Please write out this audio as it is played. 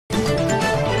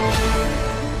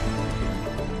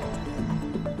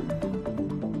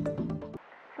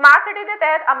Smart city के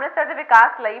तहत अमृतसर के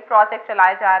विकास लई प्रोजेक्ट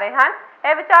चलाए जा रहे हैं।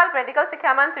 यह विचार मेडिकल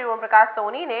शिक्षा मंत्री ओम प्रकाश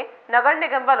सोनी ने नगर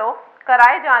निगम वालों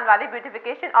कराए जाने वाली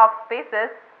beautification of spaces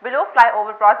below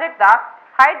flyover project का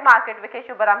हाइड मार्केट विखे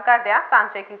शुभारंभ करदे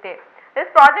सांझे किए। इस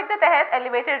प्रोजेक्ट के तहत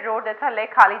एलिवेटेड रोड के थले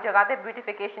खाली जगह से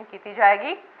ब्यूटिफिकेशन की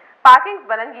जाएगी, पार्किंग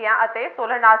बननगियां और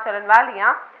सोलर नाल चलन वालियां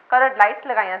करंट लाइट्स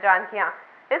लगाई जाएगियां।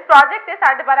 इस प्रोजेक्ट से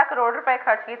 12.5 करोड़ रुपए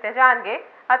खर्च किए जाएंगे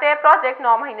और यह प्रोजेक्ट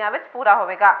 9 महीनों में पूरा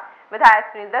होगा। विधायक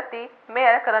सुनील दत्ती,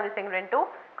 मेयर करमजीत सिंह रिंटू,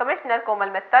 कमिश्नर कोमल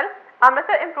मित्तल,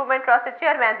 अमृतसर इंप्रूवमेंट ट्रस्ट के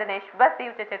चेयरमैन दिनेश बस्सी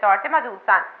उचेचे तौर पर मौजूद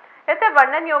सन। इतने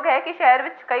वर्णनयोग है कि शहर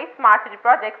में कई स्मार्ट सिटी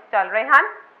प्रोजेक्ट्स चल रहे हैं।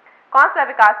 कौंसलर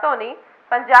विकास Soni,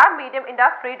 Punjab medium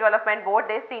industry development board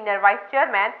के senior vice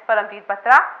chairman Paramjit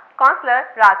Batra, councillor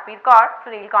Rajveer Kaur,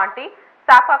 Sunil कौंटी,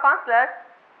 साबका कौंसलर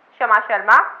शमा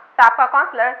शर्मा, साबका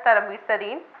councillor Dharmveer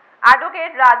Sarin,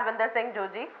 advocate Rajvinder Singh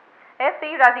Joji,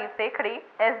 SC Rajiv Sekhri,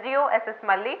 SDO SS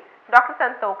मल्ली, डॉक्टर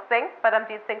संतोख सिंह,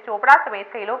 परमजीत सिंह चोपड़ा समेत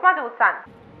कई लोग मौजूद सन।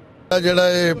 ਜਿਹੜਾ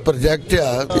ਇਹ ਪ੍ਰੋਜੈਕਟ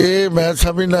ਆ ਇਹ ਮੈਂ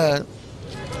ਸਮਝਦਾ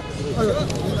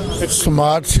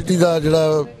ਸਮਾਰਟ ਸਿਟੀ ਦਾ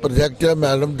ਜਿਹੜਾ ਪ੍ਰੋਜੈਕਟ ਆ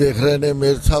ਮੈਡਮ ਦੇਖ ਰਹੇ ਨੇ,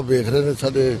 ਮੇਅਰ ਸਾਹਿਬ ਵੇਖ ਰਹੇ ਨੇ,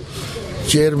 ਸਾਡੇ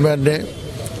ਚੇਅਰਮੈਨ ਨੇ,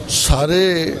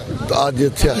 ਸਾਰੇ ਅੱਜ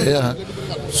ਇੱਥੇ ਆਏ ਆ।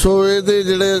 ਸੋ ਇਹਦੇ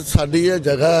ਜਿਹੜੇ ਸਾਡੀ ਇਹ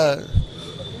ਜਗ੍ਹਾ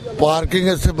ਪਾਰਕਿੰਗ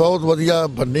ਇੱਥੇ ਬਹੁਤ ਵਧੀਆ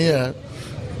ਬਣੀ ਹੈ।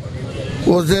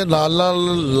 ਉਸ ਦੇ ਨਾਲ ਨਾਲ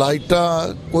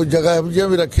ਲਾਈਟਾਂ ਕੋਈ ਜਗ੍ਹਾ ਇਹੋ ਜਿਹੀਆਂ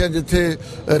ਵੀ ਰੱਖੀਆਂ ਜਿੱਥੇ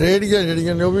ਰੇਹੜੀਆਂ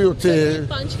ਜਿਹੜੀਆਂ ਨੇ ਉਹ ਵੀ ਉੱਥੇ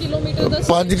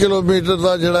 5 ਕਿਲੋਮੀਟਰ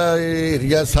ਦਾ ਜਿਹੜਾ ਇਹ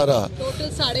ਏਰੀਆ ਸਾਰਾ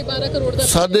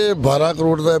 12.5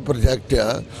 ਕਰੋੜ ਦਾ ਪ੍ਰੋਜੈਕਟ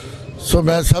ਆ। ਸੋ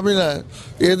ਮੈਂ ਸਮਝਦਾ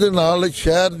ਇਹਦੇ ਨਾਲ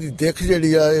ਸ਼ਹਿਰ ਦੀ ਦਿੱਖ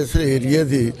ਜਿਹੜੀ ਆ ਇਸ ਏਰੀਏ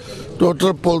ਦੀ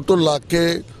ਟੋਟਲ ਪੁਲ ਤੋਂ ਲਾ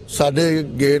ਕੇ ਸਾਡੇ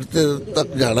ਗੇਟ ਤੇ ਤੱਕ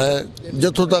ਜਾਣਾ ਹੈ,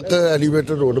 ਜਿੱਥੋਂ ਤੱਕ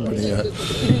ਐਲੀਵੇਟਰ ਰੋਡ ਬਣੀ ਹੈ।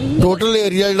 ਟੋਟਲ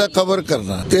ਏਰੀਆ ਜਿਹੜਾ ਕਵਰ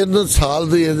ਕਰਨਾ 3 ਸਾਲ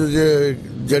ਦੇ ਇਹਦੇ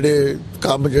ਜਿਹੜੇ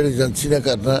ਕੰਮ ਜਿਹੜੇ ਏਜੰਸੀ ਨੇ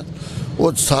ਕਰਨਾ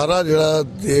ਉਹ ਸਾਰਾ ਜਿਹੜਾ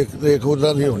ਦੇਖ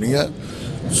ਉਹਨਾਂ ਦੀ ਹੋਣੀ ਆ।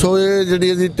 ਸੋ ਇਹ ਜਿਹੜੀ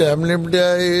ਇਹਦੀ ਟਾਈਮ ਲਿਮਟ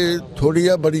ਆ ਇਹ ਥੋੜੀ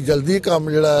ਆ, ਬੜੀ ਜਲਦੀ ਕੰਮ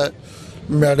ਜਿਹੜਾ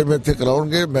ਮੈਡਮ ਇੱਥੇ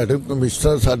ਕਰਾਉਣਗੇ। ਮੈਡਮ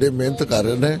ਕਮਿਸ਼ਨਰ ਸਾਡੇ ਮਿਹਨਤ ਕਰ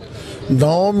ਰਹੇ ਨੇ।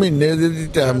 9 ਮਹੀਨੇ ਦੀ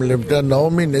ਟਾਈਮ ਲਿਮਟ ਆ, 9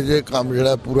 ਮਹੀਨੇ 'ਚ ਕੰਮ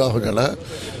ਜਿਹੜਾ ਪੂਰਾ ਹੋ ਜਾਣਾ।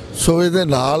 ਸੋ ਇਹਦੇ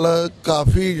ਨਾਲ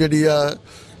ਕਾਫੀ ਜਿਹੜੀ ਆ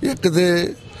ਇੱਕ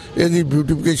ਤੇ ਇਹਦੀ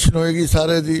ਬਿਊਟੀਫਿਕੇਸ਼ਨ ਹੋਏਗੀ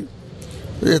ਸਾਰੇ ਦੀ,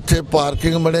 ਇੱਥੇ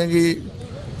ਪਾਰਕਿੰਗ ਬਣੇਗੀ,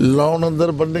 ਲਾਉਣ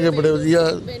ਅੰਦਰ ਬਣਨਗੇ ਬੜੇ ਵਧੀਆ,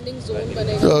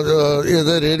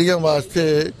 ਇਹਦੇ ਰੇਹੜੀਆਂ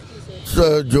ਵਾਸਤੇ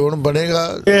ਜ਼ੋਨ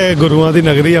ਬਣੇਗਾ। ਇਹ ਗੁਰੂਆਂ ਦੀ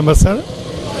ਨਗਰੀ ਅੰਮ੍ਰਿਤਸਰ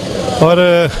ਔਰ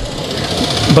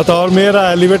ਬਤੌਰ ਮੇਅਰ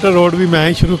ਐਲੀਵੇਟਰ ਰੋਡ ਵੀ ਮੈਂ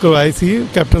ਹੀ ਸ਼ੁਰੂ ਕਰਵਾਈ ਸੀ।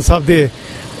 ਕੈਪਟਨ ਸਾਹਿਬ ਦੇ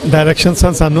ਡਾਇਰੈਕਸ਼ਨ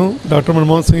ਸਨ ਸਾਨੂੰ ਡਾਕਟਰ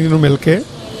ਮਨਮੋਹਨ ਸਿੰਘ ਜੀ ਨੂੰ ਮਿਲ ਕੇ।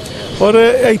 ਔਰ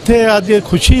ਇੱਥੇ ਅੱਜ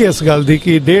ਖੁਸ਼ੀ ਇਸ ਗੱਲ ਦੀ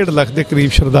ਕਿ 1.5 ਲੱਖ ਦੇ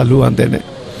ਕਰੀਬ ਸ਼ਰਧਾਲੂ ਆਉਂਦੇ ਨੇ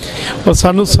ਔਰ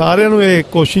ਸਾਨੂੰ ਸਾਰਿਆਂ ਨੂੰ ਇਹ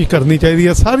ਕੋਸ਼ਿਸ਼ ਕਰਨੀ ਚਾਹੀਦੀ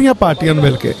ਹੈ, ਸਾਰੀਆਂ ਪਾਰਟੀਆਂ ਨੂੰ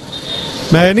ਮਿਲ ਕੇ।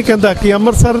 मैं ये नहीं कहता कि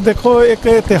अमृतसर देखो एक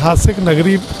इतिहासिक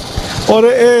नगरी और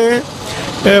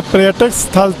ये पर्यटक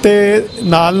स्थल के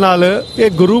नाल नाल ये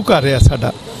गुरु घर है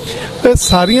साडा।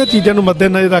 सारिया चीज़ों को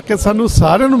मद्देनज़र रख के सानू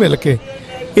सारिਆਂ ਨੂੰ मिल के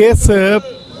इस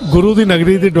गुरु की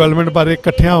नगरी की डिवेलपमेंट बारे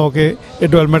इकट्ठिया होकर ये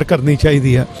डिवेलपमेंट करनी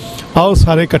चाहिए है। आओ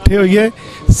सारे इकट्ठे होइए।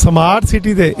 स्मार्ट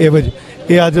सिटी के एवज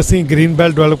ये अज असी ग्रीन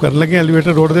बैल्ट डिवेलप कर लगे।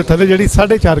 एलीवेटर रोड के थले जी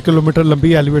 4.5 किलोमीटर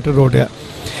लंबी एलीवेटर रोड है,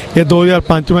 ये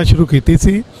 2005 में शुरू की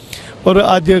सी और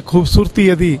अज खूबसूरती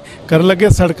यदि कर लगे।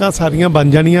 सड़क सारिया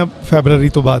बन जानिया फैबररी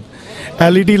तो बाद।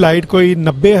 LED लाइट कोई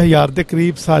 90,000 के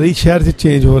करीब सारी शहर से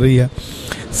चेंज हो रही है।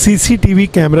 CCTV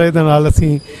कैमरे दे नाल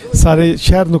असी सारे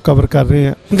शहर नूं कवर कर रहे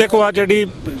हैं। देखो आ जी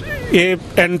ये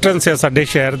एंट्रेंस है साडे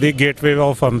शहर की गेटवे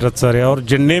ऑफ अमृतसर है और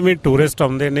जिन्ने भी टूरिस्ट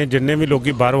आउंदे ने, जिन्ने भी लोग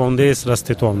बाहरों आउंदे इस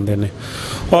रस्ते तो आउंदे ने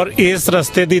और इस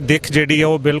रस्ते की दिख जिहड़ी है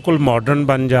वो बिल्कुल मॉडर्न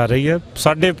बन जा रही है।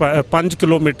 5.5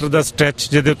 किलोमीटर का स्ट्रैच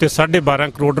जिहदे उत्ते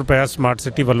 12.5 करोड़ रुपया स्मार्ट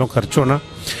सिटी वालों खर्च होना।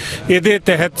 ये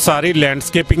तहत सारी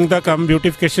लैंडस्केपिंग का काम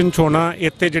ब्यूटिफिकेशन होना।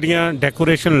 इत्थे जिहड़ियां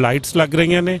डेकोरेशन लाइट्स लग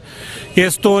रही ने।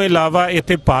 इस तो इलावा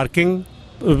इत्थे पार्किंग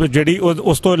जी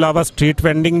उस तो इलावा स्ट्रीट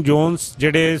वेंडिंग जोन्स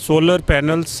जिहड़े सोलर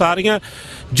पैनल सारियां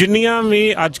जिन्नियां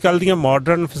भी अजकल दियां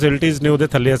मॉडर्न फैसिलिटीज़ ने उहदे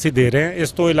थल्ले असीं दे रहे हैं।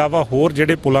 इस तो इलावा होर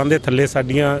जिहड़े पुलां दे थल्ले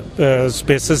साडियां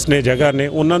स्पेसिस ने जगह ने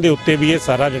उन्हां दे उत्ते भी ये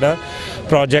सारा जिहड़ा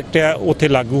प्रोजेक्ट है उत्थे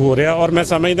लागू हो रहा और मैं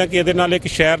समझदा कि इहदे नाल एक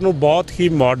शहर नूं बहुत ही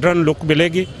मॉडर्न लुक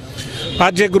मिलेगी।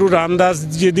 अज गुरु रामदास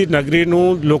जी की नगरी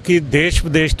नूं लोकी देश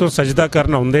विदेश तो सजदा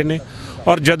करन आउंदे ने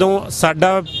और जदों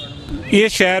साडा ये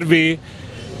शहर भी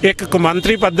एक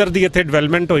कौमांतरी पद्धर की इत्थे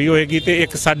डिवेलपमेंट हुई होएगी तो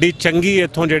एक साडी चंगी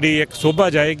इत्थों जिहड़ी एक शोभा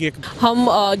जाएगी। हम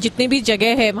जितनी भी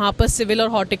जगह है वहाँ पर सिविल और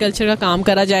हॉर्टिकल्चर का काम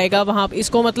करा जाएगा। वहाँ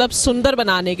इसको मतलब सुंदर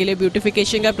बनाने के लिए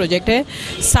ब्यूटिफिकेशन का प्रोजेक्ट है।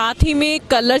 साथ ही में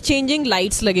कलर चेंजिंग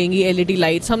लाइट्स लगेंगी, LED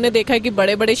लाइट्स। हमने देखा है कि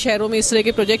बड़े बड़े शहरों में इस तरह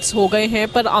के प्रोजेक्ट्स हो गए हैं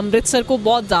पर अमृतसर को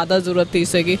बहुत ज़्यादा ज़रूरत थी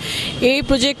इसकी। ये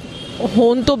प्रोजेक्ट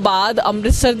होने तो बाद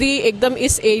अमृतसर दी एकदम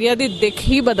इस एरिया दी दिख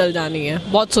ही बदल जानी है,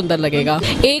 बहुत सुंदर लगेगा।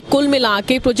 एक कुल मिला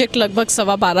के प्रोजेक्ट लगभग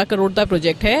 12.25 करोड़ का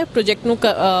प्रोजेक्ट है। प्रोजेक्ट ਨੂੰ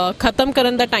ਖਤਮ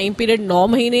ਕਰਨ ਦਾ ਟਾਈਮ ਪੀਰੀਅਡ 9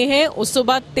 ਮਹੀਨੇ ਹੈ। ਉਸ ਤੋਂ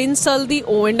ਬਾਅਦ 3 ਸਾਲ ਦੀ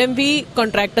O&M ਵੀ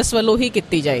ਕੰਟਰੈਕਟਰਸ ਵੱਲੋਂ ਹੀ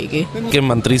ਕੀਤੀ ਜਾਏਗੀ। ਕਿ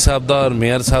ਮੰਤਰੀ ਸਾਹਿਬ ਦਾ ਔਰ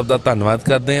ਮੇਅਰ ਸਾਹਿਬ ਦਾ ਧੰਨਵਾਦ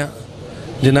ਕਰਦੇ ਹਾਂ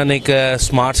ਜਿਨ੍ਹਾਂ ਨੇ ਇੱਕ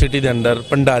ਸਮਾਰਟ ਸਿਟੀ ਦੇ ਅੰਦਰ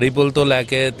ਭੰਡਾਰੀ ਪੁਲ ਤੋਂ ਲੈ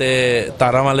ਕੇ ਤੇ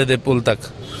ਤਾਰਾਂ ਵਾਲੇ ਦੇ ਪੁਲ ਤੱਕ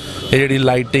ਇਹ ਜਿਹੜੀ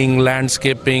ਲਾਈਟਿੰਗ,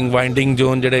 ਲੈਂਡਸਕੇਪਿੰਗ, ਵਾਈਂਡਿੰਗ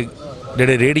ਜ਼ੋਨ ਜਿਹੜੇ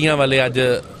ਰੇਹੜੀਆਂ ਵਾਲੇ ਅੱਜ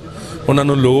ਉਹਨਾਂ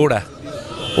ਨੂੰ ਲੋੜ ਹੈ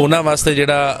ਉਹਨਾਂ ਵਾਸਤੇ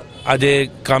ਜਿਹੜਾ ਅੱਜ ਇਹ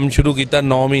ਕੰਮ ਸ਼ੁਰੂ ਕੀਤਾ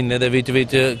 9 ਮਹੀਨੇ ਦੇ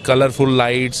ਵਿੱਚ ਕਲਰਫੁਲ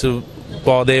ਲਾਈਟਸ,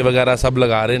 ਪੌਦੇ ਵਗੈਰਾ ਸਭ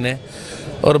ਲਗਾ ਰਹੇ ਨੇ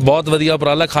ਔਰ ਬਹੁਤ ਵਧੀਆ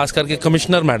ਉਪਰਾਲਾ ਖਾਸ ਕਰਕੇ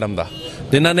ਕਮਿਸ਼ਨਰ ਮੈਡਮ ਦਾ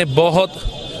ਜਿਨ੍ਹਾਂ ਨੇ ਬਹੁਤ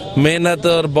ਮਿਹਨਤ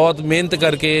ਔਰ ਬਹੁਤ ਮਿਹਨਤ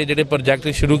ਕਰਕੇ ਜਿਹੜੇ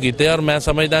ਪ੍ਰੋਜੈਕਟ ਸ਼ੁਰੂ ਕੀਤੇ ਔਰ ਮੈਂ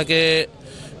ਸਮਝਦਾ ਕਿ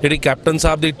ਜਿਹੜੀ ਕੈਪਟਨ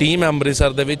ਸਾਹਿਬ ਦੀ ਟੀਮ ਹੈ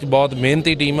ਅੰਮ੍ਰਿਤਸਰ ਦੇ ਵਿੱਚ ਬਹੁਤ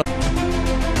ਮਿਹਨਤੀ ਟੀਮ ਹੈ।